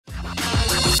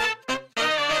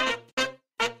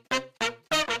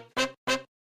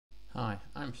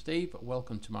I'm Steve,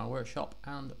 welcome to my workshop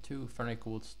and to very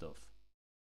cool stuff.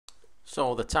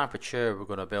 So the type of chair we're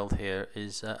going to build here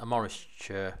is a Morris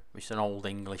chair, which is an old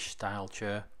English style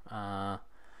chair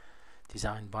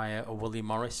designed by a William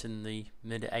Morris in the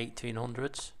mid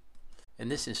 1800s. In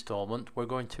this installment we're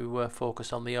going to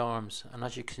focus on the arms, and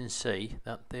as you can see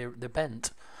that they're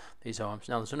bent, these arms.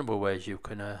 Now there's a number of ways you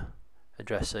can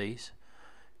address these.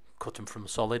 Cut them from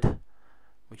solid,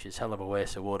 which is a hell of a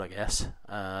waste of wood, I guess.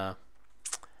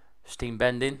 Steam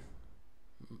bending,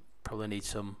 probably need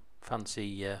some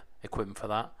fancy equipment for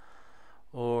that,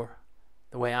 or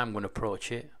the way I'm going to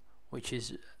approach it, which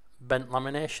is bent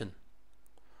lamination.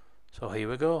 So here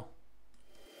we go.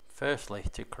 Firstly,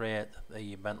 to create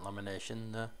the bent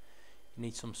lamination, you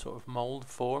need some sort of mould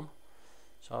form.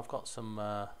 So I've got some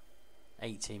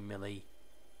 18mm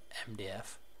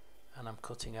MDF, and I'm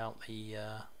cutting out the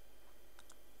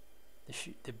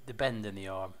bend in the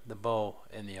arm, the bow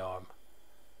in the arm,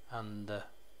 and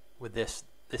with this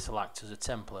will act as a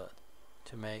template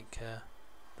to make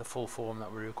the full form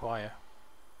that we require.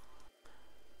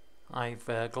 I've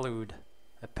glued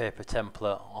a paper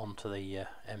template onto the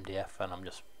MDF, and I'm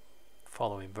just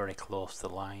following very close to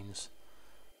the lines.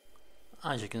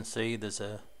 As you can see, there's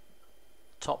a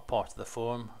top part of the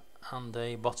form and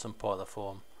a bottom part of the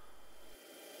form.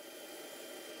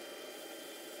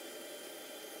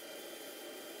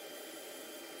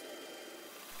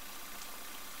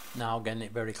 Now getting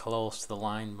it very close to the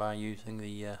line by using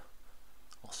the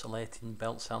oscillating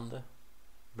belt sander.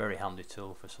 Very handy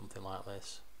tool for something like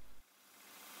this.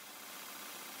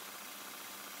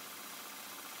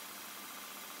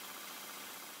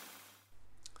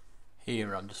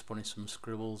 Here I'm just putting some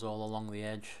scribbles all along the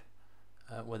edge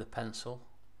with a pencil,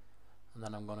 and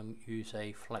then I'm going to use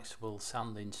a flexible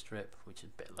sanding strip, which is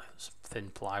a bit like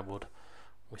thin plywood,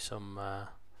 with some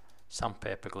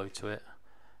sandpaper glue to it,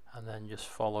 and then just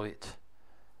follow it,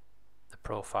 the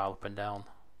profile up and down,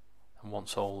 and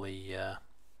once all the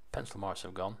pencil marks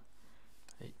have gone,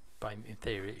 in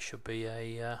theory it should be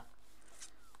a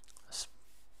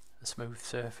smooth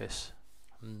surface,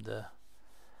 and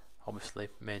obviously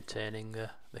maintaining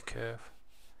the curve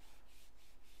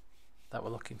that we're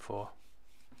looking for.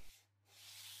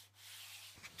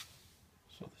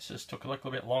 So this has took a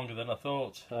little bit longer than I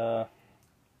thought to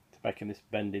making this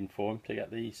bending form, to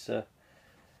get these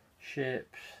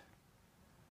shapes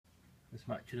as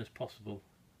matching as possible.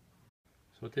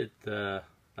 So I did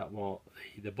that one,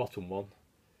 the bottom one,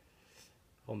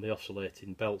 on the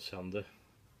oscillating belt sander,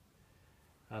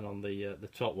 and on the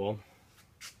top one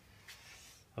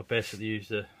I basically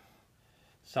used a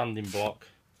sanding block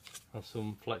and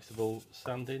some flexible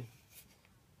sanding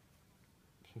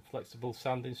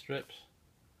strips.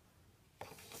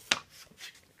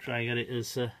 Try and get it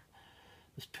as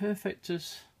perfect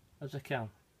as I can.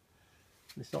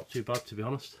 It's not too bad, to be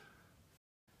honest.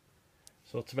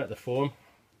 So to make the form,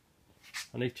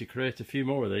 I need to create a few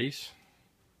more of these,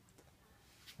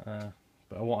 but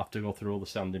I won't have to go through all the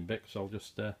sanding bits. I'll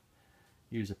just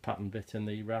use a pattern bit in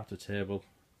the router table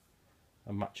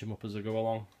and match them up as I go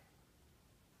along.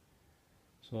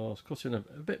 So I was cutting a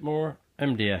bit more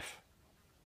MDF,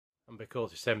 and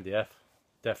because it's MDF,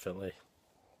 definitely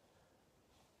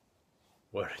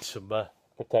wearing some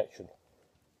protection,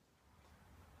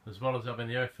 as well as having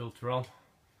the air filter on,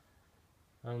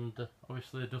 and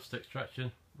obviously dust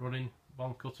extraction running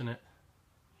while cutting it.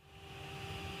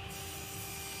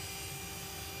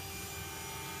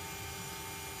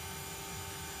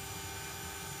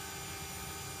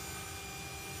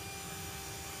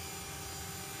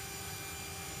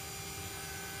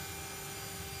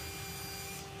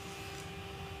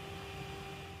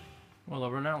 Well,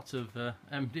 I've run out of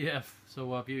MDF,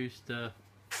 so I've used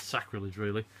sacrilege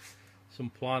really, some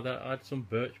ply. That I had some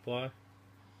birch ply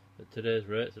at today's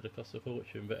rates at a cost of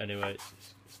fortune, but anyway,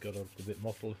 it's got a bit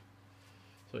mottled,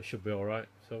 so it should be alright.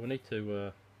 So we need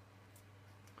to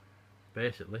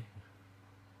basically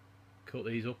cut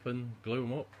these up and glue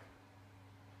them up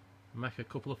and make a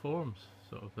couple of forms,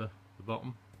 sort of the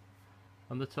bottom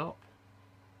and the top.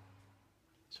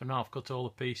 So now I've cut all the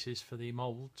pieces for the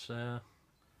moulds.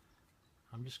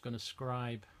 I'm just going to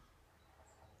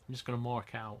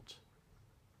mark out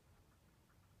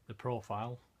the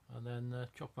profile and then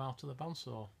chop them out to the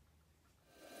bandsaw.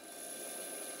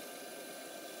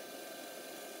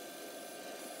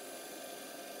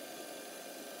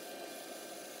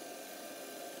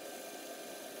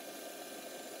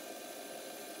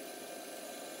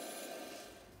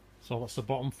 So that's the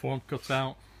bottom form cut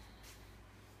out,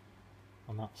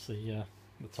 and that's the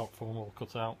top form all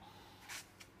cut out.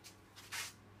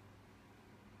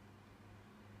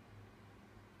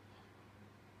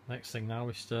 Next thing now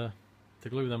is to to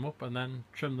glue them up and then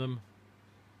trim them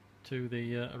to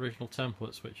the original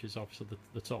templates, which is obviously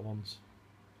the top ones.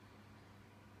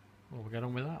 Well, we'll get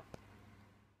on with that.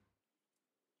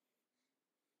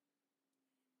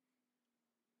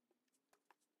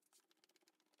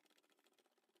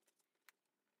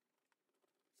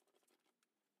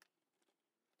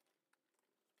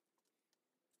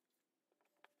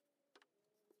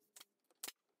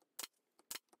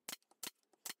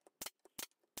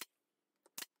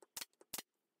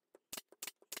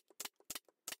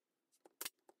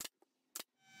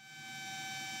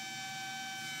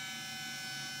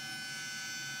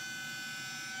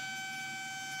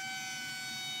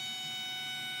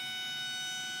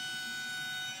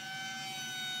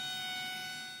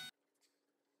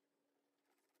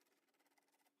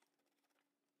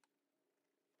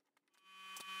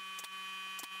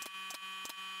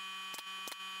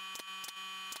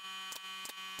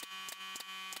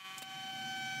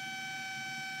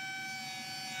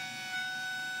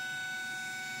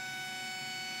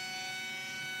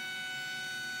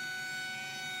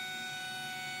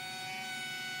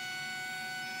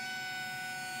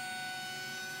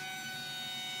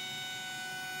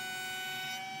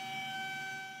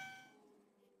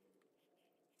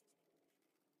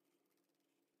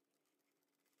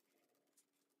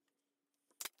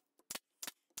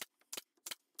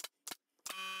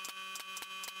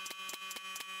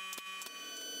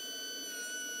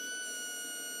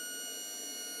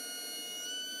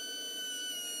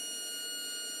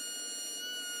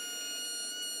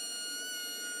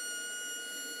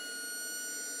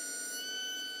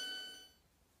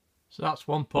 So that's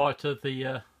one part of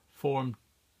the form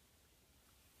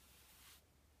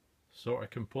sort of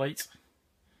complete.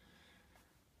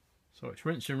 So it's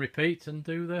rinse and repeat and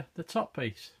do the top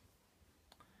piece.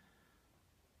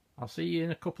 I'll see you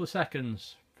in a couple of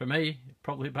seconds. For me,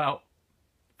 probably about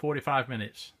 45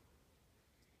 minutes.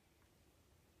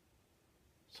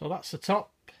 So that's the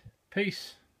top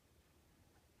piece.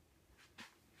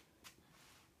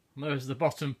 And there's the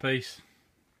bottom piece.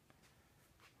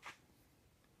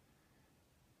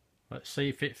 Let's see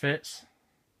if it fits.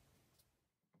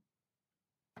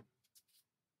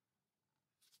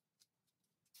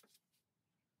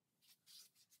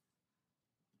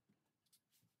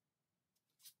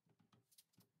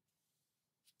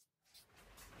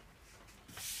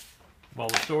 Well,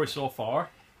 the story so far,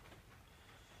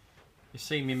 you've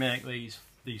seen me make these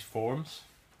forms.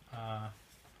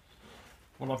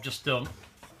 What I've just done,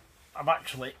 I've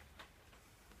actually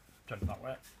turn it that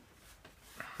way.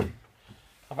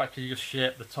 I've actually just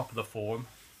shaped the top of the form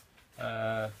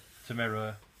to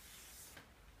mirror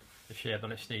the shape that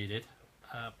it's needed.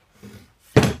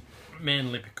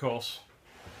 Mainly because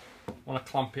when I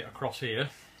clamp it across here,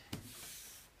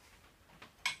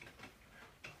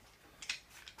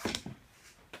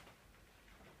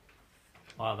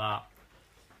 like that, I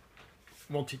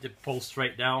want it to pull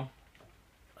straight down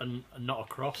and not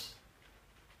across,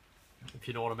 if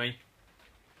you know what I mean.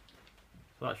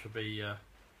 So that should be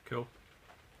cool.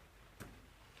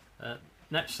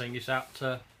 Next thing is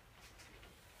that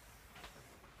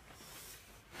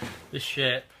this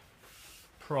shape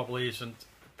probably isn't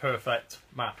a perfect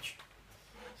match,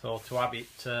 so to have it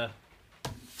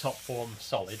top form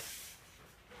solid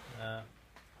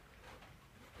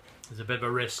is a bit of a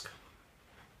risk.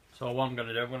 So what I'm going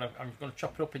to do, I'm going to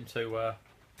chop it up into about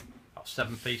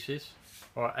 7 pieces,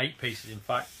 or 8 pieces in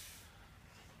fact,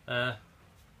 and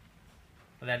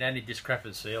then any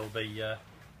discrepancy will be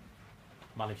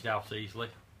managed out easily.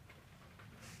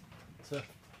 So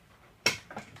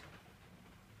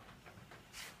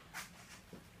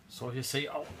as you see,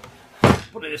 I'll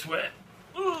put it this way.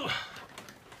 Ugh.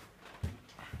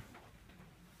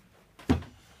 So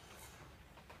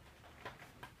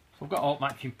I've got all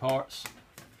matching parts,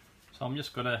 so I'm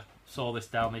just going to saw this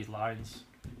down these lines.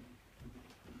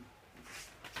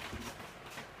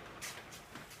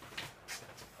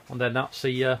 And then that's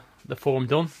the form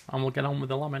done, and we'll get on with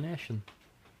the lamination.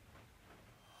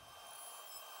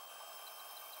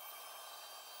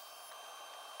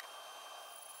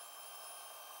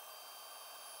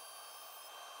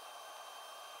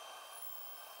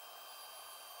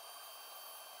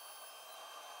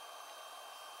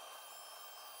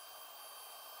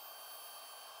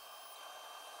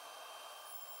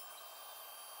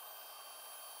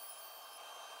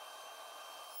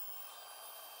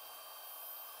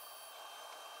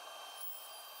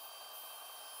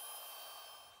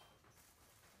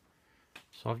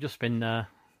 So I've just been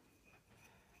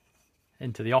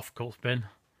into the offcuts bin,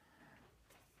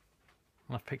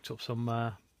 and I've picked up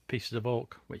some pieces of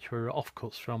oak which were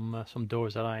offcuts from some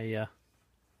doors that I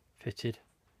fitted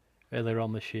earlier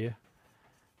on this year.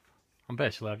 and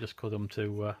basically I've just cut them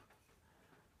to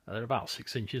they're about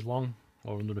 6 inches long,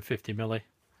 or 150 milli,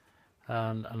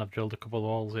 and I've drilled a couple of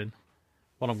holes in.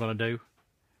 What I'm going to do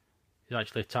is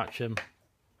actually attach them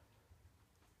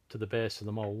to the base of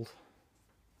the mould.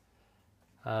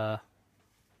 One,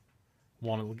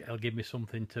 it'll give me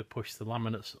something to push the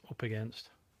laminates up against,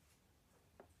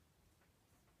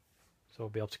 so I'll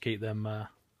be able to keep them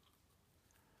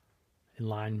in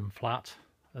line and flat,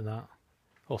 and that.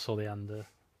 Also the end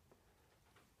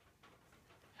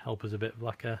help as a bit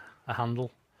like a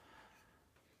handle,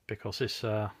 because this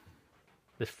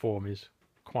foam is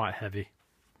quite heavy.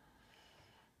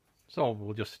 So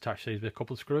we'll just attach these with a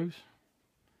couple of screws.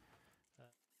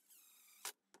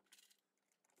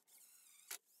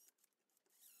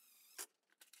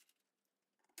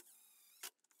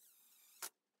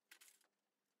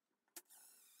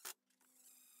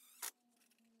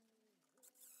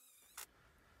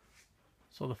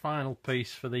 So the final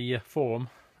piece for the foam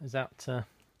is that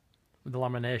with the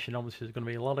lamination, obviously there's going to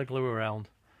be a lot of glue around,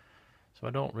 so I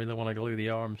don't really want to glue the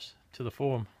arms to the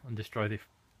foam and destroy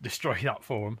that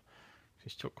foam.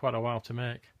 It took quite a while to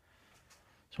make.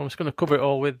 So I'm just going to cover it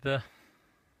all with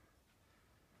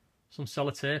some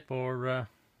sellotape or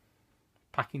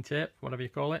packing tape, whatever you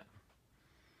call it,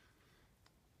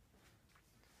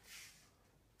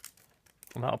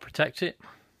 and that'll protect it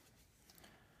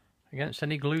against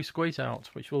any glue squeeze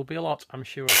out, which will be a lot, I'm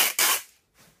sure.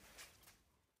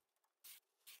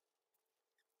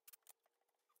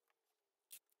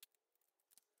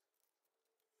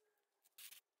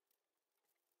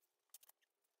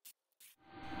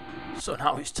 So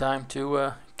now it's time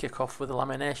to kick off with the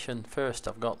lamination. First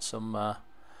I've got some of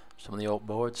the oak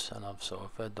boards, and I've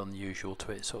sort of done the usual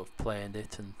to it, sort of planed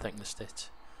it and thicknessed it,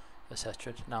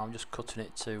 etc. Now I'm just cutting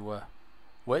it to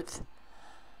width,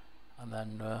 and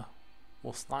then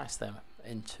we'll slice them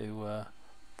into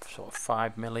sort of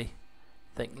 5 milli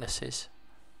thicknesses,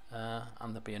 and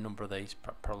there'll be a number of these,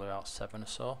 probably about 7 or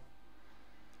so,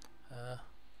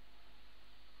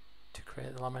 to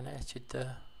create the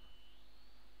laminated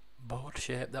board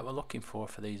shape that we're looking for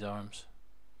these arms.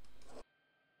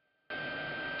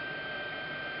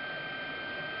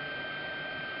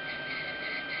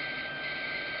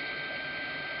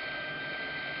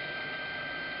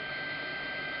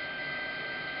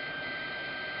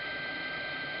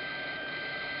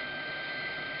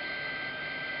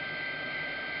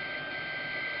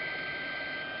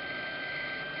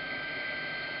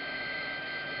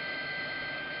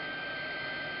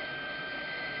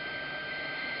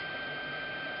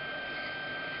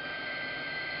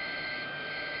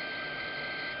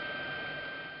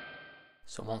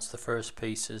 So once the first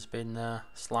piece has been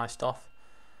sliced off,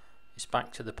 it's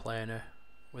back to the planer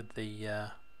with the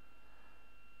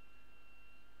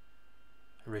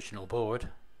original board,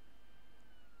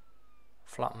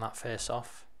 flatten that face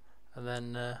off, and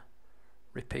then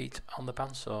repeat on the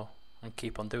bandsaw, and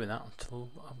keep on doing that until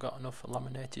I've got enough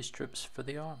laminated strips for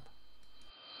the arm.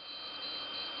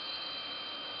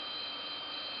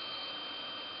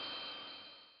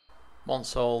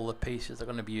 Once all the pieces that are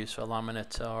going to be used for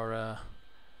laminate are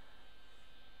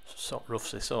sort of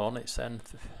roughly sewn, it's then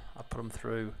I put them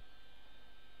through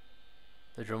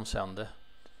the drum sander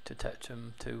to touch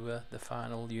them to the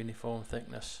final uniform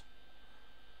thickness.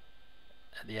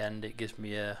 At the end it gives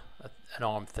me an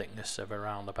arm thickness of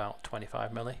around about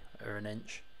 25 milli or an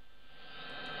inch.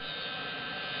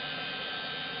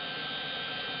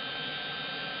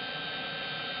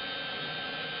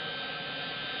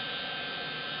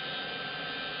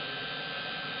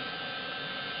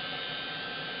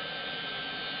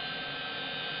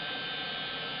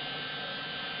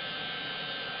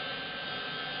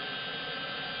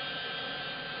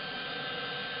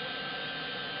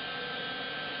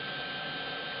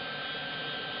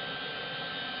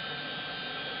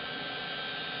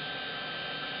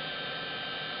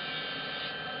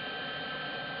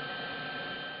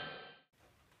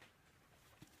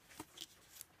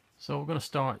 So we're going to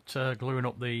start gluing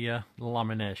up the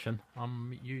lamination.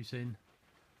 I'm using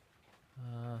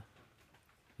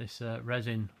this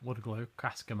resin wood glue,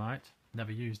 Cascamite.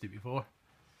 Never used it before.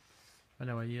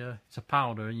 Anyway, it's a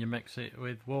powder and you mix it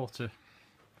with water.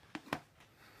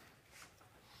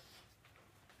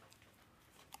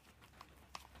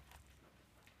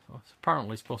 So it's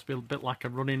apparently supposed to be a bit like a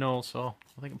runny nose, so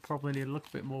I think I probably need a little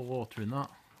bit more water in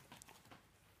that.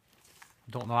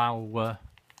 I don't know how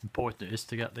important it is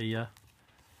to get the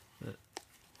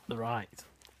right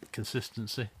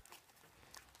consistency,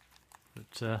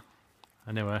 but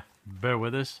anyway, bear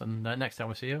with us, and next time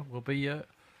we see you we'll be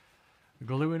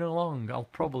gluing along. I'll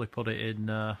probably put it in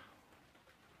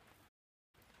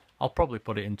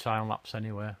time lapse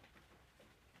anyway,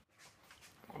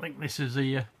 I think this is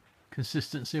the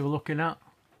consistency we're looking at.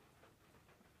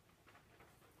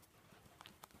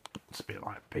 It's a bit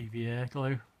like PVA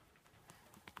glue.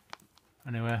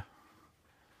 Anyway,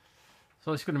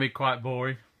 so it's going to be quite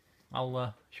boring.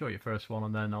 I'll show you the first one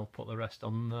and then I'll put the rest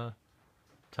on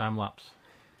time lapse.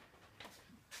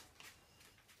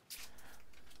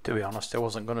 To be honest, I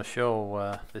wasn't going to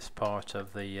show this part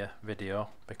of the video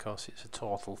because it's a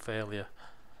total failure,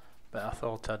 but I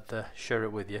thought I'd share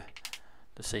it with you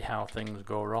to see how things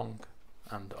go wrong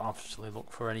and obviously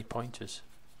look for any pointers.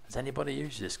 Has anybody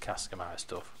used this Cascamire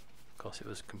stuff? Because it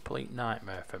was a complete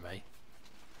nightmare for me.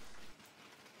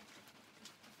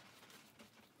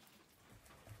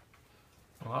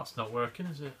 Well, that's not working,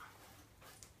 is it?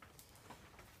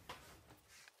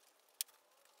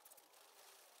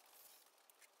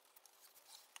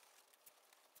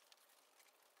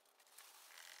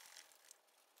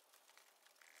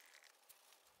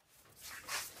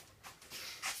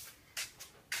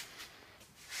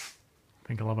 I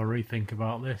think I'll have a rethink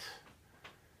about this.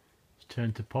 It's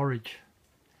turned to porridge.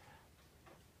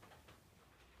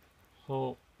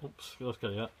 So, oops, let's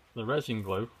get it. The resin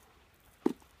glue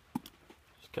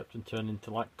just kept on turning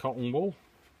into like cotton wool.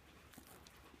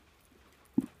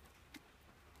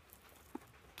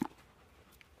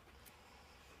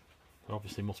 There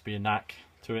obviously must be a knack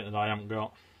to it that I haven't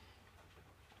got.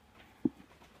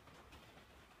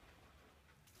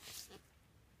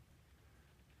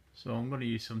 So I'm going to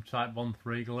use some Type Bond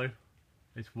 3 glue.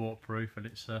 It's waterproof and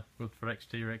it's good for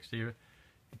exterior,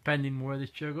 depending where this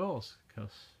chair goes,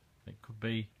 because it could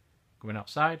be going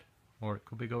outside or it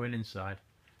could be going inside.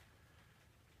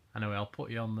 Anyway, I'll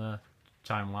put you on the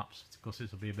time lapse because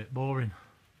this will be a bit boring.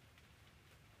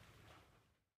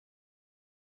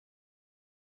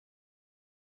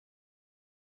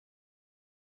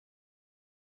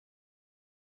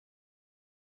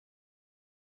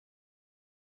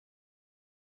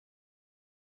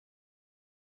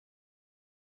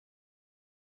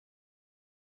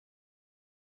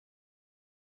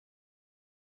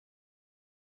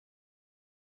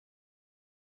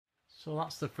 So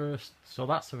that's the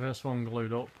first one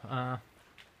glued up. I've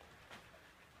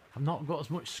not got as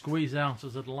much squeeze out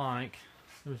as I'd like.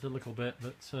 There's a little bit,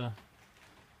 but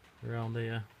around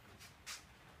here.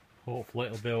 Hopefully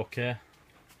it'll be okay.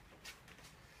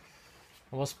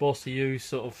 I was supposed to use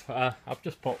sort of. I've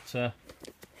just put a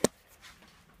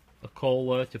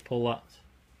coal there to pull that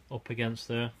up against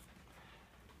there.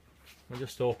 I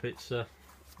just hope it's it'll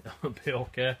be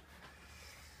okay.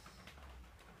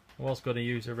 I was going to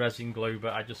use a resin glue,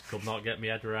 but I just could not get my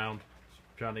head around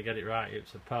trying to get it right.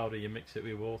 It's a powder, you mix it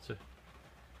with water.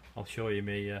 I'll show you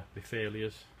my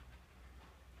failures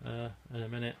in a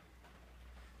minute.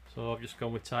 So I've just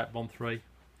gone with Type Bond 3.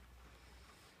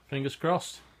 Fingers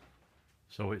crossed.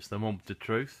 So it's the moment of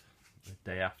truth, the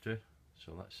day after.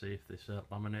 So let's see if this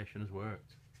lamination has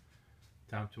worked.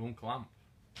 Time to unclamp.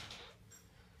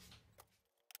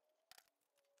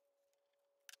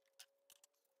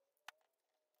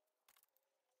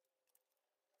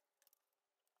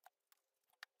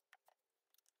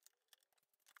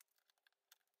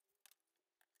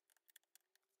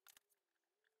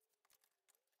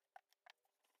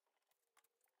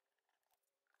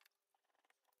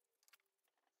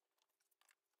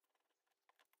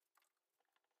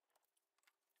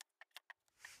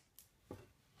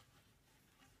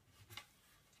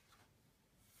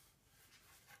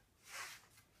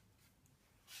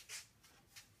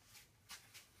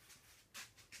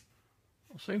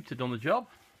 Seems to have done the job.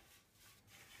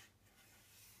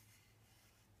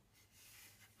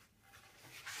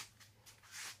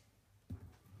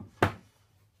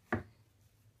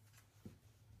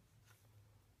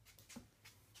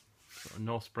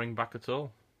 No spring back at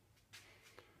all.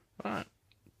 Right,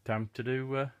 time to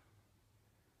do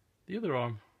the other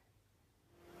arm.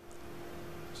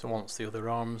 So once the other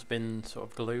arm's been sort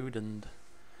of glued and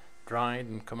dried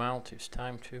and come out, it's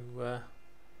time to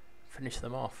finish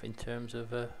them off in terms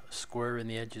of squaring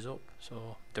the edges up.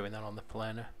 So doing that on the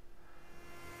planer.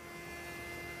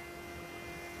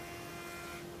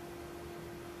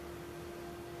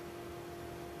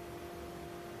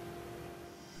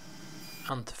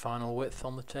 And to final width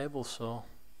on the table saw.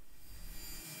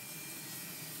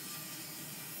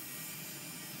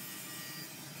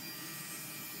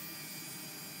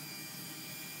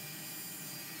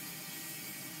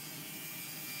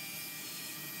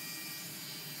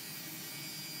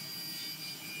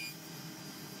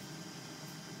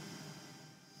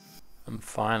 And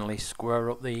finally square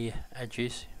up the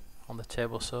edges on the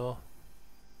table saw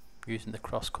using the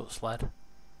crosscut sled.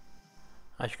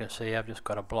 As you can see, I've just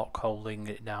got a block holding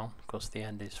it down because the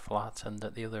end is flat, and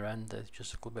at the other end there's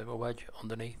just a little bit of a wedge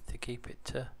underneath to keep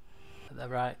it at the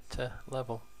right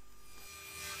level.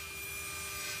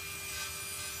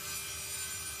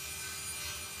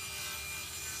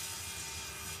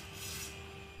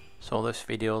 So this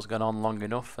video's gone on long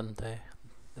enough, and the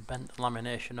bent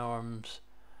lamination arms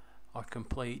are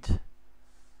complete.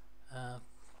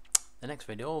 The next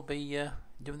video will be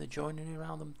doing the joinery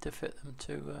around them to fit them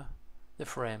to the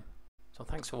frame. So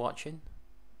thanks for watching.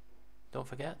 Don't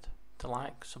forget to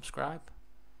like, subscribe,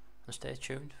 and stay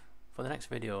tuned for the next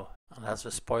video. And as a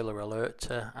spoiler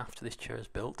alert, after this chair is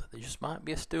built, there just might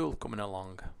be a stool coming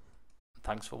along.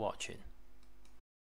 Thanks for watching.